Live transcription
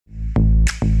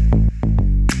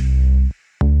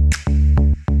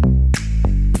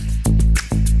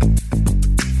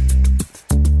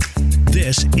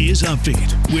is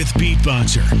Upbeat with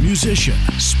beatboxer, musician,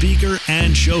 speaker,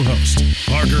 and show host,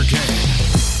 Parker Kane.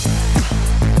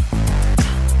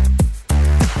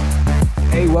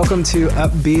 Hey, welcome to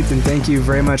Upbeat, and thank you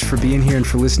very much for being here and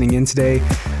for listening in today.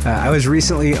 I was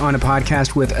recently on a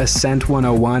podcast with Ascent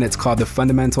 101. It's called the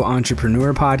Fundamental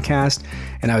Entrepreneur Podcast,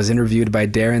 and I was interviewed by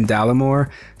Darren Dallimore.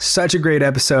 Such a great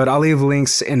episode. I'll leave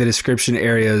links in the description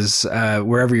areas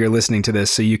wherever you're listening to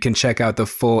this so you can check out the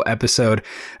full episode,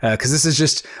 because this is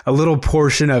just a little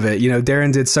portion of it. You know,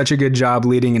 Darren did such a good job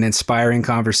leading an inspiring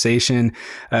conversation,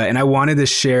 and I wanted to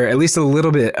share at least a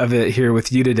little bit of it here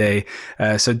with you today.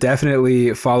 So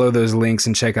definitely follow those links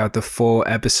and check out the full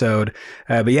episode.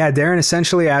 But yeah, Darren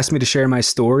essentially asked me to share my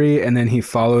story, and then he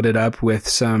followed it up with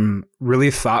some really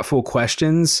thoughtful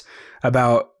questions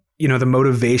about, you know, the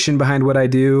motivation behind what I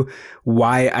do,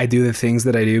 why I do the things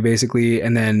that I do, basically,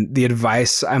 and then the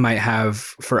advice I might have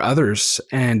for others.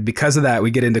 And because of that,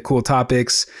 we get into cool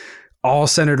topics, all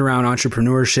centered around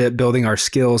entrepreneurship, building our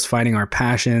skills, finding our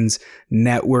passions,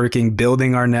 networking,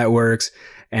 building our networks,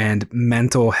 and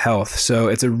mental health. So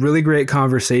it's a really great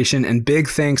conversation, and big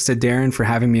thanks to Darren for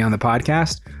having me on the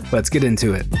podcast. Let's get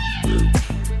into it.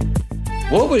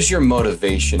 What was your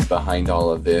motivation behind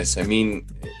all of this? I mean,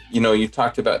 you know, you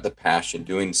talked about the passion,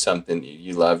 doing something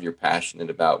you love, you're passionate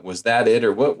about. Was that it?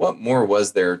 Or what more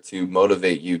was there to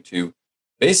motivate you to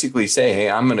basically say, hey,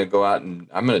 I'm going to go out and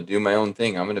I'm going to do my own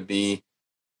thing. I'm going to be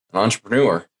an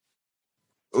entrepreneur.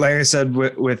 Like I said,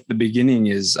 with the beginning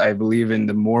is I believe in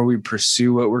the more we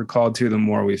pursue what we're called to, the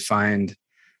more we find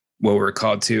what we're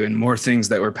called to, and more things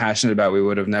that we're passionate about we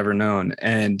would have never known.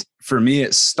 And for me,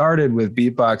 it started with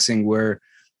beatboxing, where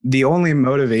the only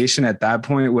motivation at that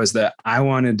point was that I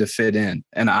wanted to fit in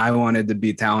and I wanted to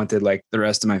be talented like the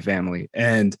rest of my family.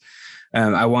 And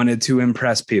I wanted to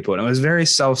impress people. And it was very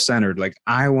self-centered. Like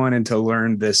I wanted to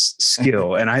learn this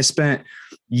skill. And I spent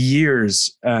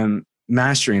years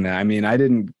mastering that. I mean, I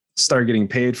didn't start getting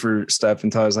paid for stuff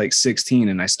until I was like 16,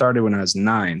 and I started when I was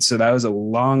 9. So that was a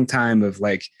long time of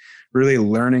like really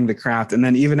learning the craft. And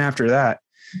then even after that,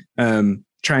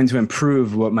 trying to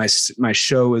improve what my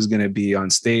show was going to be on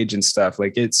stage and stuff.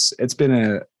 Like it's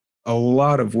been a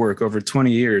lot of work over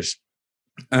 20 years.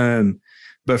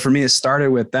 But for me, it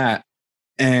started with that.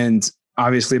 And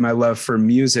obviously my love for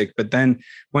music. But then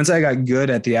once I got good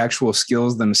at the actual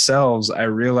skills themselves, I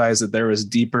realized that there was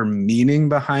deeper meaning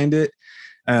behind it,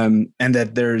 and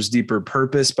that there's deeper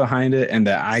purpose behind it, and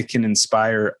that I can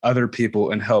inspire other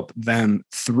people and help them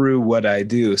through what I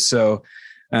do. So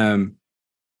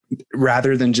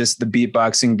rather than just the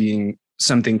beatboxing being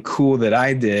something cool that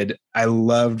I did, I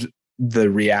loved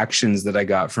the reactions that I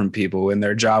got from people when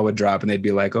their jaw would drop and they'd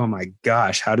be like, oh my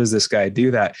gosh, how does this guy do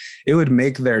that? It would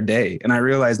make their day. And I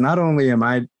realized not only am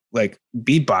I like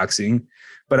beatboxing,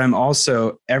 but I'm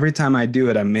also, every time I do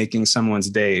it, I'm making someone's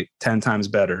day 10 times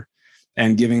better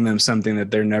and giving them something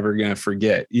that they're never going to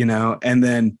forget, you know? And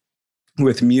then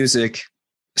with music,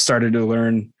 started to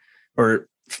learn or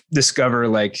discover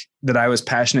like that I was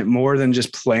passionate more than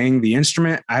just playing the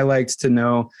instrument. I liked to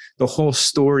know the whole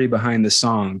story behind the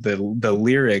song, the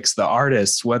lyrics, the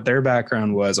artists, what their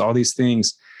background was, all these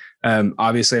things.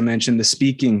 Obviously I mentioned the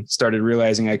speaking, started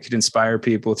realizing I could inspire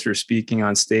people through speaking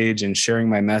on stage and sharing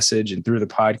my message and through the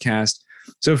podcast.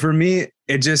 So for me,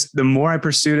 it just, the more I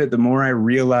pursued it, the more I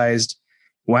realized,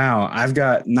 wow, I've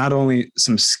got not only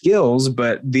some skills,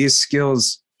 but these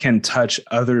skills can touch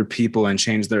other people and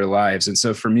change their lives. And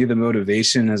so for me, the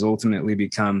motivation has ultimately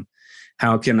become,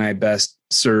 how can I best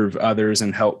serve others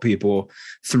and help people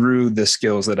through the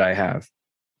skills that I have?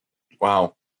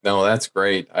 Wow. No, that's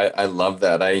great. I love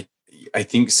that. I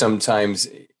think sometimes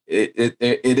it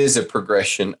is a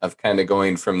progression of kind of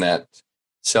going from that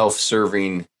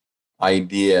self-serving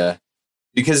idea,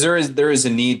 because there is a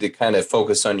need to kind of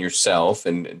focus on yourself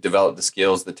and develop the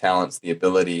skills, the talents, the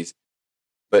abilities.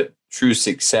 But true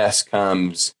success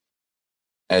comes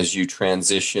as you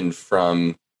transition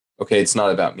from, okay, it's not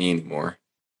about me anymore.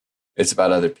 It's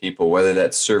about other people, whether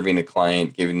that's serving a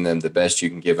client, giving them the best you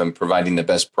can give them, providing the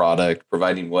best product,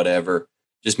 providing whatever,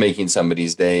 just making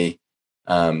somebody's day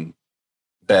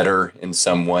better in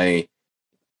some way.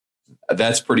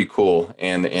 That's pretty cool.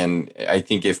 And I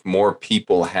think if more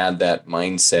people had that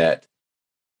mindset,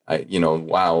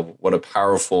 wow, what a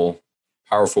powerful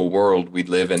world we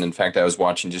live in. In fact, I was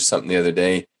watching just something the other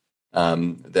day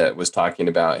that was talking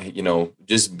about,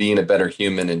 just being a better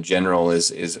human in general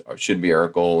should be our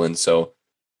goal. And so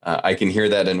I can hear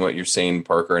that in what you're saying,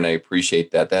 Parker, and I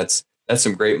appreciate that. That's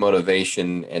some great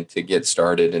motivation and to get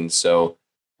started. And so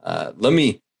let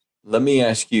me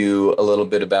ask you a little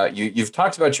bit about you. You've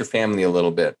talked about your family a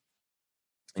little bit.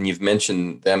 and you've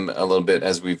mentioned them a little bit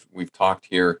as we've talked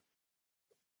here.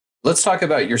 Let's talk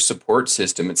about your support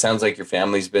system. It sounds like your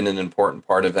family's been an important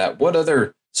part of that. What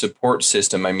other support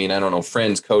system, I mean, I don't know,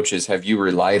 friends, coaches, have you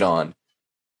relied on?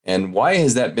 And why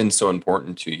has that been so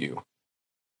important to you?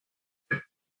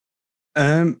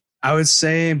 I would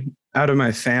say out of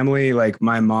my family, like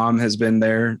my mom has been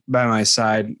there by my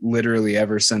side literally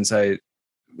ever since I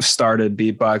started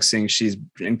beatboxing. She's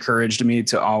encouraged me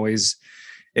to always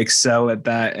excel at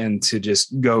that and to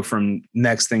just go from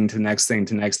next thing to next thing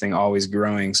to next thing, always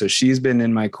growing. So she's been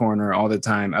in my corner all the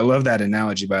time. I love that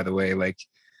analogy, by the way, like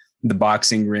the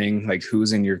boxing ring, like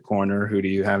who's in your corner? Who do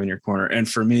you have in your corner? And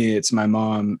for me, it's my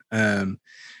mom. And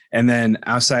then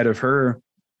outside of her,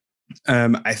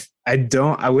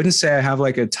 I wouldn't say I have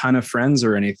like a ton of friends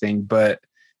or anything, but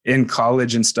in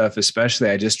college and stuff, especially,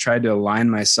 I just tried to align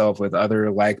myself with other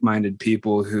like-minded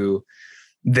people who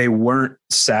they weren't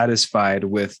satisfied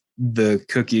with the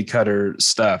cookie cutter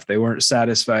stuff. They weren't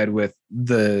satisfied with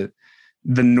the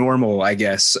normal, I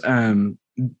guess.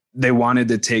 They wanted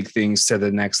to take things to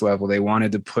the next level. They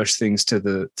wanted to push things to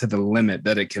the limit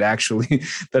that it could actually,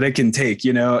 that it can take,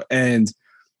 and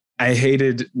I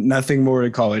hated nothing more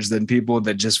in college than people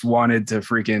that just wanted to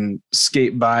freaking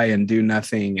skate by and do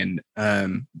nothing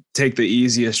and take the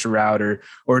easiest route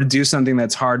or do something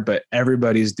that's hard, but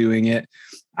everybody's doing it.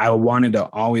 I wanted to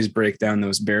always break down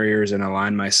those barriers and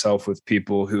align myself with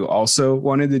people who also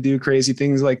wanted to do crazy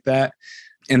things like that.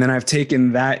 And then I've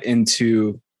taken that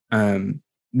into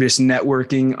this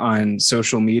networking on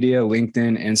social media,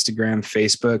 LinkedIn, Instagram,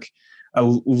 Facebook. A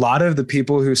lot of the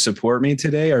people who support me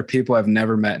today are people I've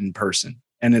never met in person.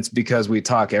 And it's because we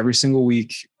talk every single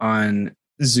week on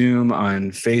Zoom,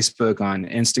 on Facebook, on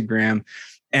Instagram,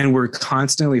 and we're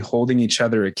constantly holding each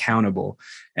other accountable.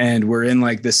 And we're in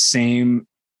like the same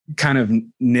kind of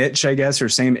niche, I guess, or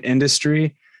same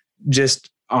industry, just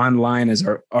online as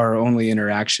our only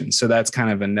interaction. So that's kind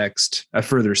of a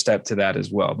further step to that as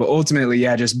well. But ultimately,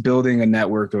 yeah, just building a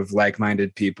network of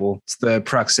like-minded people. It's the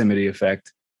proximity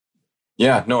effect.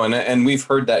 Yeah, no, and we've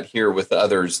heard that here with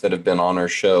others that have been on our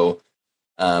show.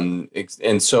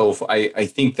 And so I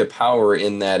think the power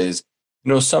in that is,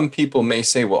 some people may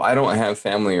say, well, I don't have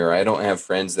family or I don't have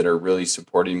friends that are really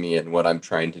supporting me in what I'm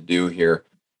trying to do here.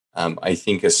 I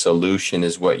think a solution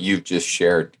is what you've just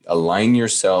shared. Align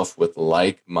yourself with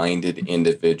like-minded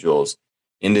individuals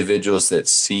that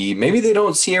see, maybe they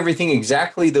don't see everything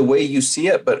exactly the way you see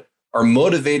it, but are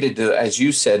motivated to, as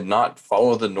you said, not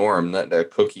follow the norm, not a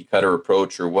cookie cutter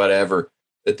approach or whatever,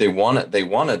 that they want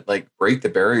to like break the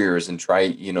barriers and try,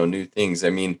 new things.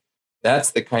 I mean,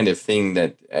 that's the kind of thing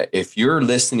that if you're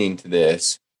listening to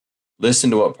this,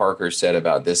 listen to what Parker said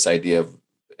about this idea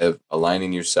of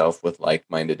aligning yourself with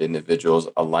like-minded individuals,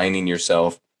 aligning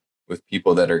yourself with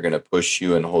people that are going to push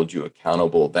you and hold you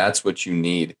accountable. That's what you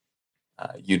need.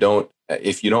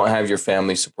 If you don't have your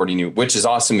family supporting you, which is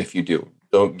awesome if you do,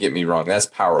 don't get me wrong, that's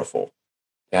powerful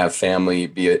to have family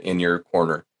be in your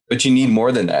corner. But you need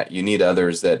more than that. You need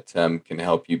others that can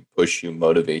help you, push you,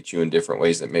 motivate you in different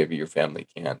ways that maybe your family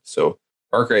can't. So,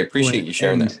 Parker, I appreciate you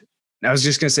sharing that. I was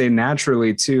just going to say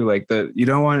naturally, too, like you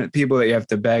don't want people that you have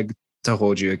to beg to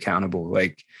hold you accountable.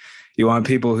 Like you want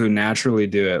people who naturally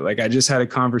do it. Like I just had a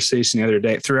conversation the other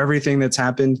day through everything that's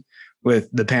happened with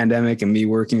the pandemic and me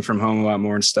working from home a lot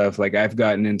more and stuff. Like I've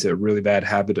gotten into a really bad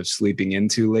habit of sleeping in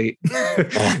too late.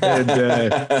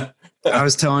 And I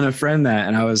was telling a friend that,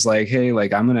 and I was like, hey,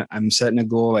 like I'm setting a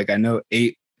goal. Like I know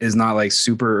 8 is not like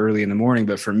super early in the morning,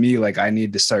 but for me, like I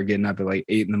need to start getting up at like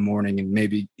 8 in the morning and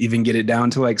maybe even get it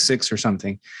down to like 6 or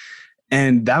something.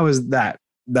 And that was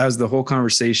the whole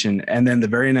conversation. And then the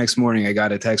very next morning I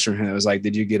got a text from him that was like,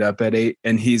 did you get up at 8?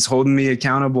 And he's holding me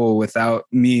accountable without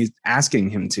me asking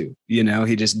him to,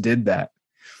 he just did that.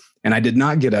 And I did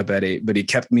not get up at 8, but he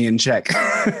kept me in check.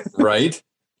 Right.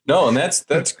 No, and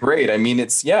that's great. I mean,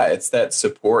 it's that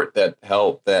support, that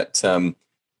help, that,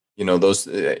 those,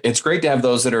 it's great to have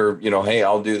those that are, hey,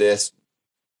 I'll do this,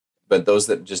 but those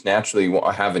that just naturally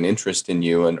have an interest in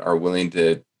you and are willing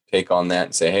to take on that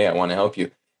and say, hey, I want to help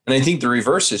you. And I think the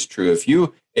reverse is true.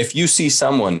 If you see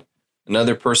someone,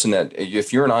 another person that,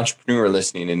 if you're an entrepreneur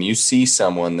listening and you see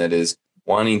someone that is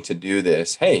wanting to do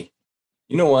this, hey,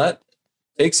 you know what?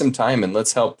 Take some time and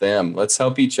let's help them. Let's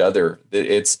help each other.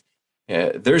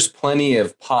 There's plenty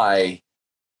of pie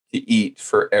to eat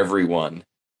for everyone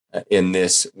in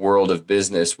this world of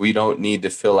business. We don't need to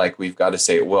feel like we've got to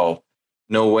say, well,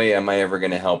 no way am I ever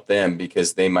going to help them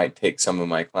because they might take some of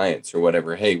my clients or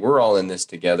whatever. Hey, we're all in this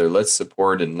together. Let's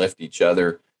support and lift each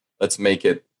other. Let's make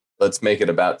it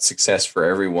about success for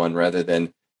everyone rather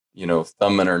than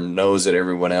thumbing our nose at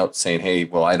everyone else saying, hey,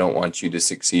 well, I don't want you to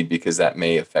succeed because that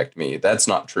may affect me. That's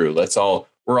not true.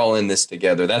 We're all in this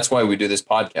together. That's why we do this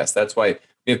podcast. That's why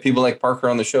we have people like Parker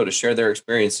on the show to share their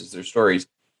experiences, their stories,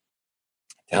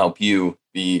 to help you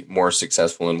be more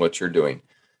successful in what you're doing.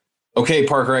 Okay,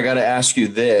 Parker, I got to ask you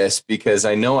this, because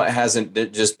I know it hasn't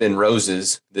just been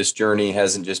roses. This journey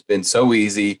hasn't just been so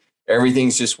easy.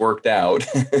 Everything's just worked out.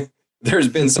 There's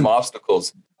been some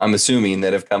obstacles, I'm assuming,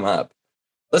 that have come up.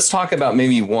 Let's talk about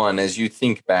maybe one, as you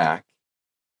think back,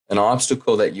 an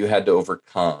obstacle that you had to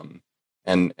overcome,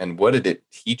 and what did it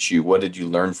teach you? What did you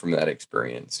learn from that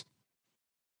experience?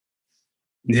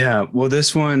 Yeah, well,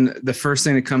 this one, the first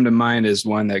thing to come to mind is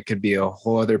one that could be a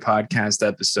whole other podcast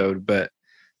episode, but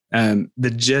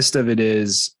the gist of it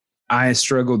is I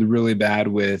struggled really bad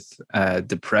with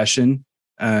depression.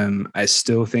 I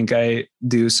still think I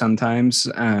do sometimes.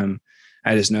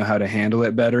 I just know how to handle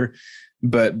it better.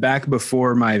 But back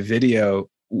before my video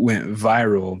went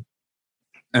viral,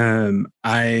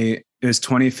 it was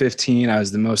 2015. I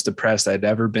was the most depressed I'd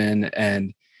ever been.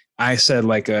 And I said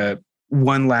like a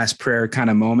one last prayer kind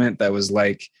of moment that was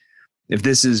like, if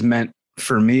this is meant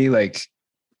for me, like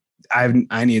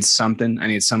I need something. I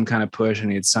need some kind of push. I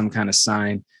need some kind of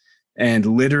sign. And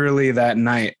literally that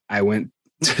night I went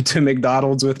to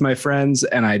McDonald's with my friends,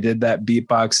 and I did that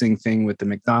beatboxing thing with the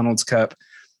McDonald's cup.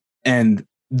 And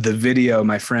the video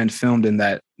my friend filmed in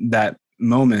that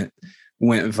moment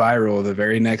went viral the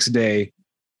very next day.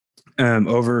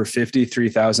 Over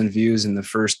 53,000 views in the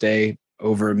first day,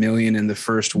 over 1 million in the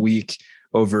first week,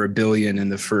 over 1 billion in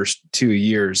the first 2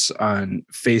 years on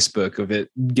Facebook of it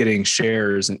getting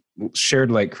shares and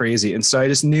shared like crazy. And so I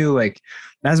just knew like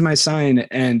that's my sign.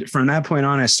 And from that point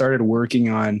on, I started working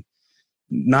on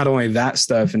not only that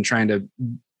stuff and trying to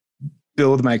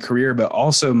build my career, but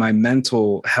also my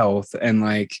mental health, and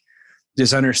like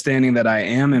just understanding that I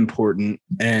am important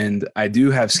and I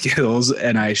do have skills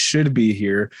and I should be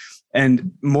here.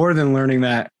 And more than learning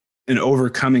that and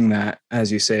overcoming that,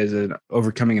 as you say, as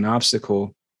overcoming an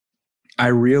obstacle, I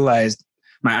realized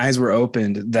my eyes were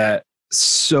opened that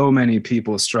so many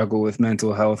people struggle with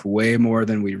mental health way more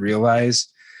than we realize.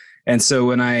 And so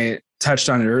when I touched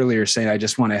on it earlier, saying I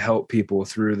just want to help people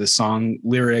through the song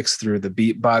lyrics, through the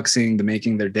beatboxing, the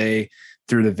making their day,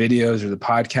 through the videos or the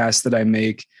podcasts that I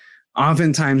make,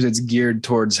 oftentimes it's geared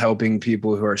towards helping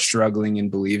people who are struggling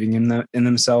and believing in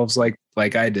themselves like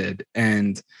I did.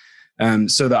 And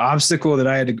so the obstacle that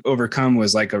I had to overcome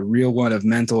was like a real one of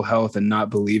mental health and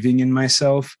not believing in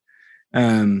myself.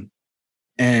 And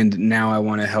now I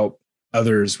want to help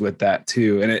others with that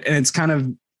too. And it's kind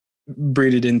of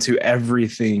breeded into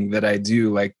everything that I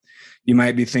do. Like you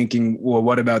might be thinking, well,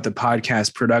 what about the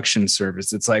podcast production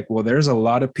service? It's like, well, there's a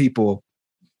lot of people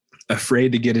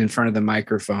afraid to get in front of the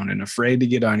microphone and afraid to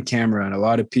get on camera. And a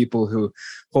lot of people who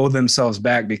hold themselves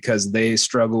back because they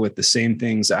struggle with the same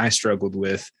things I struggled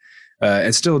with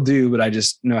and still do, but I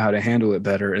just know how to handle it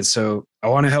better. And so I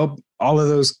want to help all of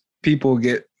those people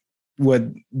get what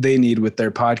they need with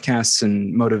their podcasts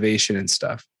and motivation and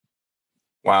stuff.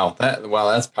 Wow,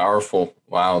 that's powerful.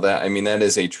 Wow, that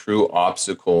is a true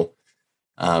obstacle.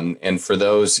 And for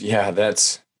those,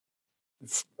 that's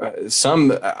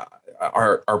some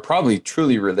are probably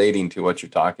truly relating to what you're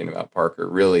talking about, Parker,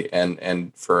 really.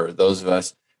 And for those of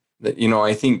us that,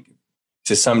 I think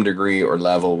to some degree or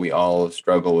level, we all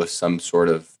struggle with some sort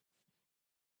of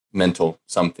mental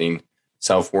something,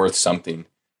 self-worth something.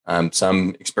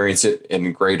 Some experience it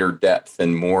in greater depth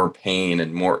and more pain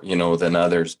and more, than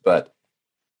others,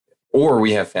 or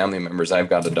we have family members. I've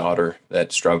got a daughter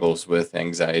that struggles with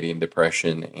anxiety and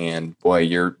depression, and boy,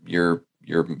 your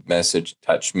message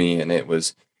touched me, and it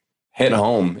was hit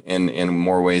home in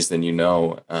more ways than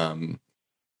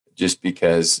just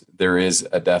because there is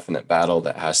a definite battle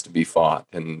that has to be fought.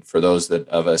 And for those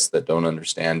of us that don't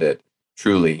understand it,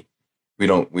 truly, we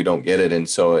don't get it. And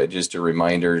so it's just a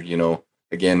reminder,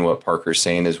 again, what Parker's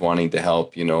saying is wanting to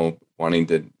help, wanting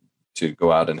to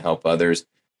go out and help others.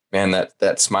 Man,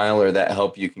 that smile or that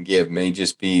help you can give may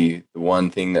just be the one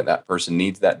thing that person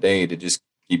needs that day to just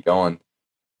keep going.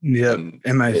 Yep.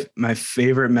 And my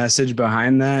favorite message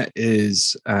behind that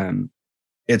is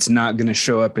it's not going to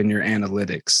show up in your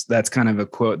analytics. That's kind of a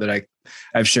quote that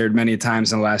I've shared many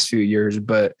times in the last few years,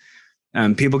 but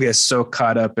people get so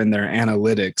caught up in their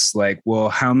analytics, like, well,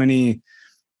 how many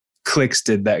clicks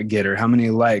did that get, or how many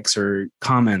likes or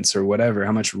comments or whatever,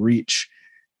 how much reach.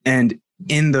 And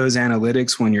in those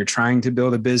analytics, when you're trying to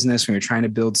build a business, when you're trying to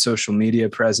build social media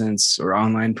presence or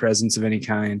online presence of any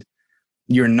kind,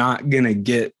 you're not going to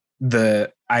get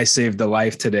the I saved the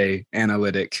life today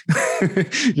analytic.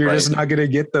 You're Right. just not going to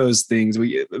get those things.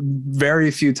 We very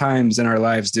few times in our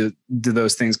lives do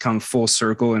those things come full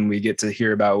circle and we get to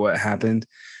hear about what happened.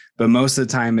 But most of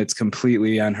the time it's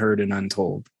completely unheard and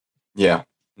untold. Yeah,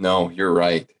 no, you're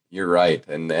right. You're right.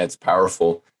 And that's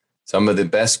powerful. Some of the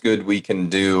best good we can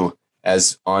do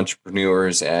as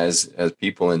entrepreneurs, as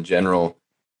people in general,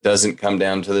 doesn't come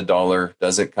down to the dollar,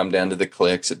 doesn't come down to the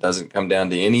clicks. It doesn't come down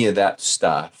to any of that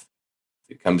stuff.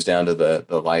 It comes down to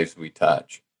the lives we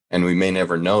touch. And we may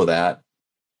never know that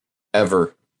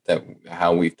ever, that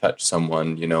how we've touched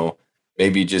someone,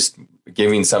 maybe just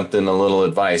giving something a little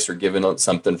advice or giving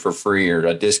something for free or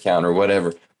a discount or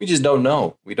whatever. We just don't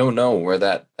know. We don't know where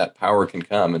that power can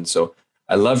come. And so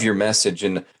I love your message.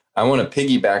 And I want to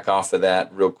piggyback off of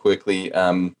that real quickly.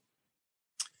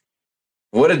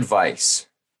 What advice?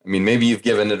 I mean, maybe you've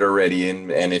given it already.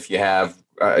 And if you have,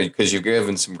 because you've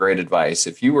given some great advice,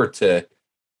 if you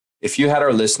had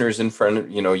our listeners in front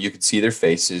of, you could see their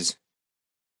faces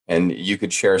and you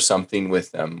could share something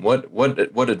with them.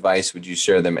 What advice would you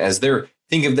share them as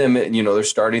think of them, they're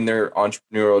starting their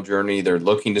entrepreneurial journey, they're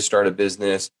looking to start a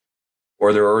business,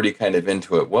 or they're already kind of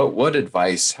into it. What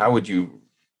advice, how would you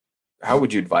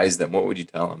advise them? What would you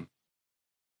tell them?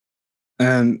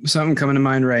 Something coming to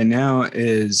mind right now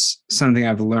is something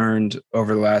I've learned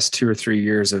over the last 2 or 3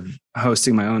 years of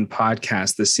hosting my own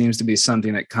podcast. This seems to be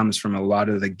something that comes from a lot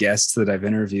of the guests that I've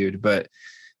interviewed, but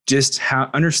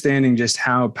understanding just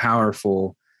how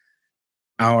powerful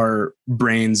our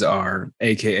brains are,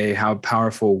 AKA how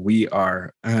powerful we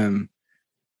are, and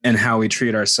how we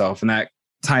treat ourselves. And that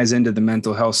ties into the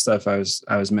mental health stuff I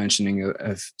was mentioning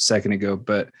a second ago,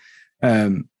 but,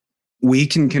 we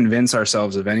can convince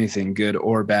ourselves of anything, good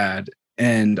or bad.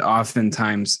 And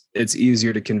oftentimes it's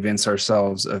easier to convince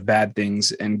ourselves of bad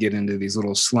things and get into these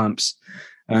little slumps.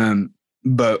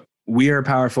 But we are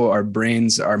powerful. Our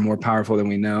brains are more powerful than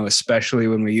we know, especially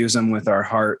when we use them with our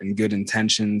heart and good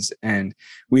intentions. And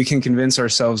we can convince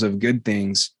ourselves of good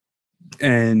things.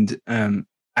 And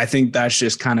I think that's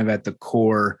just kind of at the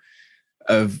core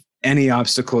of any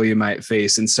obstacle you might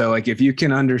face. And so if you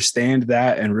can understand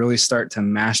that and really start to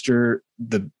master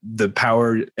the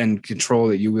power and control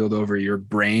that you wield over your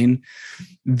brain,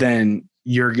 then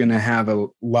you're going to have a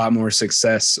lot more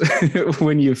success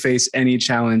when you face any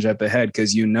challenge up ahead,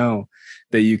 because you know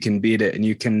that you can beat it and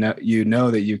you know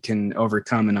that you can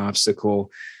overcome an obstacle.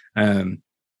 And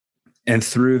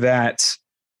through that,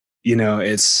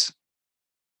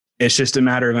 it's just a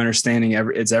matter of understanding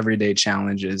its everyday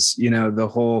challenges, the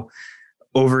whole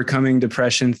overcoming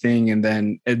depression thing. And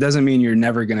then it doesn't mean you're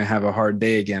never going to have a hard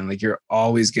day again. You're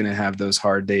always going to have those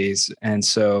hard days. And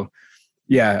so,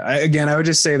 I would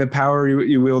just say the power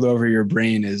you wield over your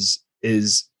brain is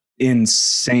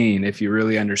insane if you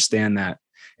really understand that.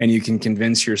 And you can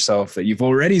convince yourself that you've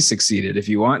already succeeded if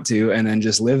you want to, and then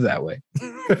just live that way.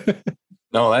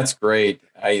 No, that's great.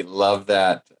 I love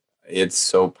that. It's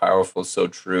so powerful, so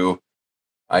true.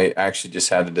 I actually just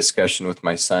had a discussion with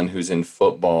my son who's in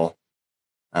football,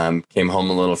 came home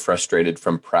a little frustrated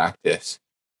from practice.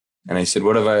 And I said,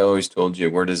 what have I always told you?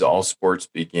 Where does all sports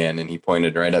begin? And he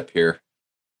pointed right up here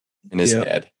in his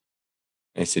head.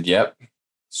 And I said, yep.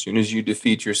 As soon as you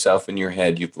defeat yourself in your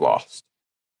head, you've lost.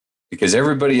 Because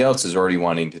everybody else is already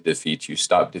wanting to defeat you.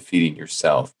 Stop defeating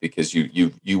yourself, because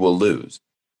you will lose.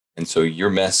 And so your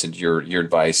message, your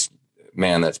advice,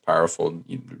 man, that's powerful.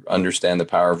 You understand the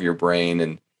power of your brain.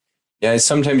 And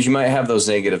sometimes you might have those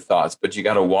negative thoughts, but you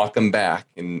got to walk them back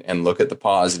and look at the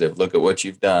positive, look at what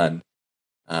you've done.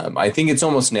 I think it's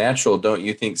almost natural, don't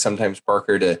you think sometimes,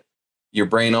 Parker, your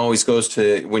brain always goes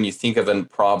to, when you think of a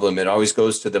problem, it always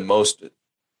goes to the most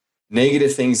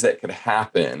negative things that could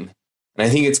happen. And I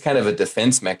think it's kind of a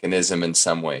defense mechanism in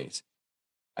some ways.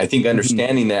 I think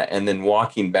understanding that and then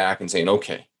walking back and saying,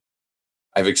 okay,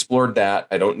 I've explored that.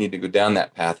 I don't need to go down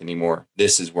that path anymore.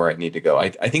 This is where I need to go. I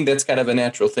think that's kind of a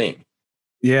natural thing.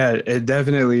 Yeah, it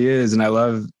definitely is. And I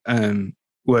love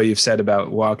what you've said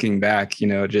about walking back,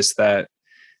 just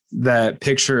that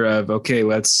picture of, okay,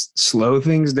 let's slow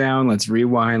things down. Let's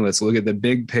rewind. Let's look at the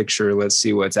big picture. Let's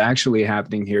see what's actually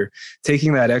happening here.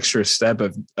 Taking that extra step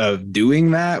of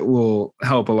doing that will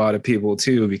help a lot of people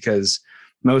too, because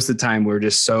most of the time we're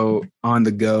just so on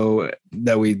the go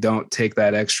that we don't take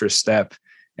that extra step.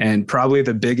 And probably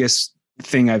the biggest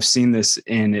thing I've seen this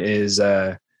in is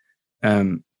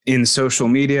in social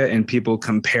media and people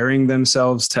comparing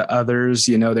themselves to others.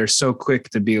 They're so quick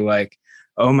to be like,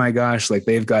 oh my gosh,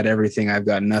 they've got everything, I've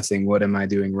got nothing. What am I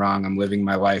doing wrong? I'm living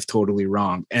my life totally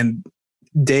wrong. And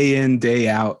day in, day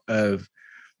out of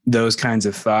those kinds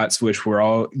of thoughts, which we're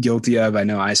all guilty of. I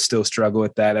know I still struggle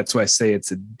with that. That's why I say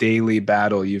it's a daily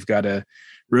battle. You've got to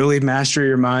really master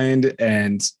your mind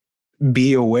and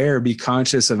be aware, be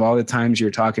conscious of all the times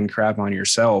you're talking crap on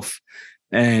yourself,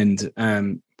 and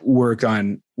work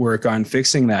on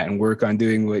fixing that, and work on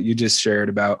doing what you just shared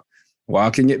about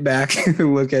walking it back,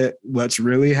 look at what's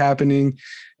really happening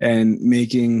and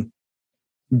making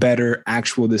better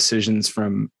actual decisions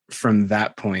from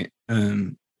that point.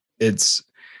 It's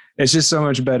just so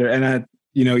much better. And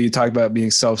you talk about being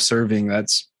self-serving.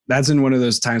 That's in one of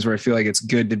those times where I feel like it's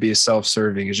good to be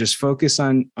self-serving, is just focus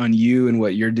on you and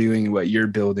what you're doing and what you're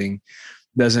building.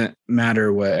 Doesn't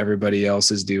matter what everybody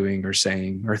else is doing or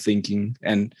saying or thinking.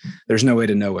 And there's no way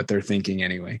to know what they're thinking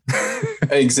anyway.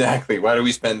 Exactly. Why do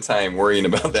we spend time worrying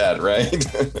about that, right?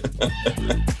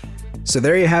 So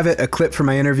there you have it, a clip from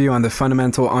my interview on the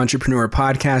Fundamental Entrepreneur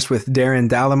podcast with Darren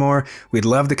Dallimore. We'd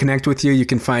love to connect with you. You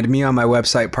can find me on my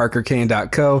website,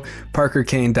 parkerkane.co,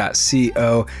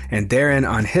 parkerkane.co, and Darren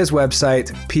on his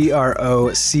website,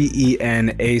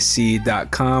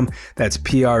 procenac.com. That's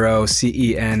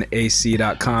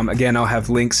procenac.com. Again, I'll have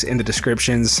links in the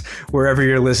descriptions wherever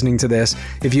you're listening to this.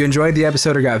 If you enjoyed the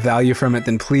episode or got value from it,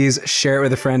 then please share it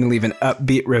with a friend and leave an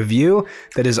upbeat review.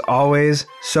 That is always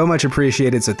so much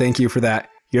appreciated. So thank you for that.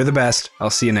 You're the best. I'll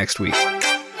see you next week.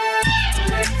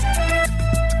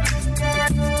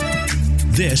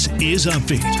 This is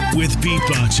Upbeat with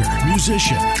beatboxer,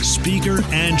 musician, speaker,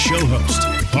 and show host,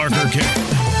 Parker Kane.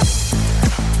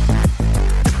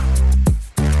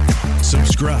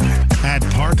 Subscribe at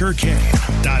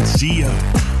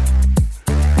parkerkane.co.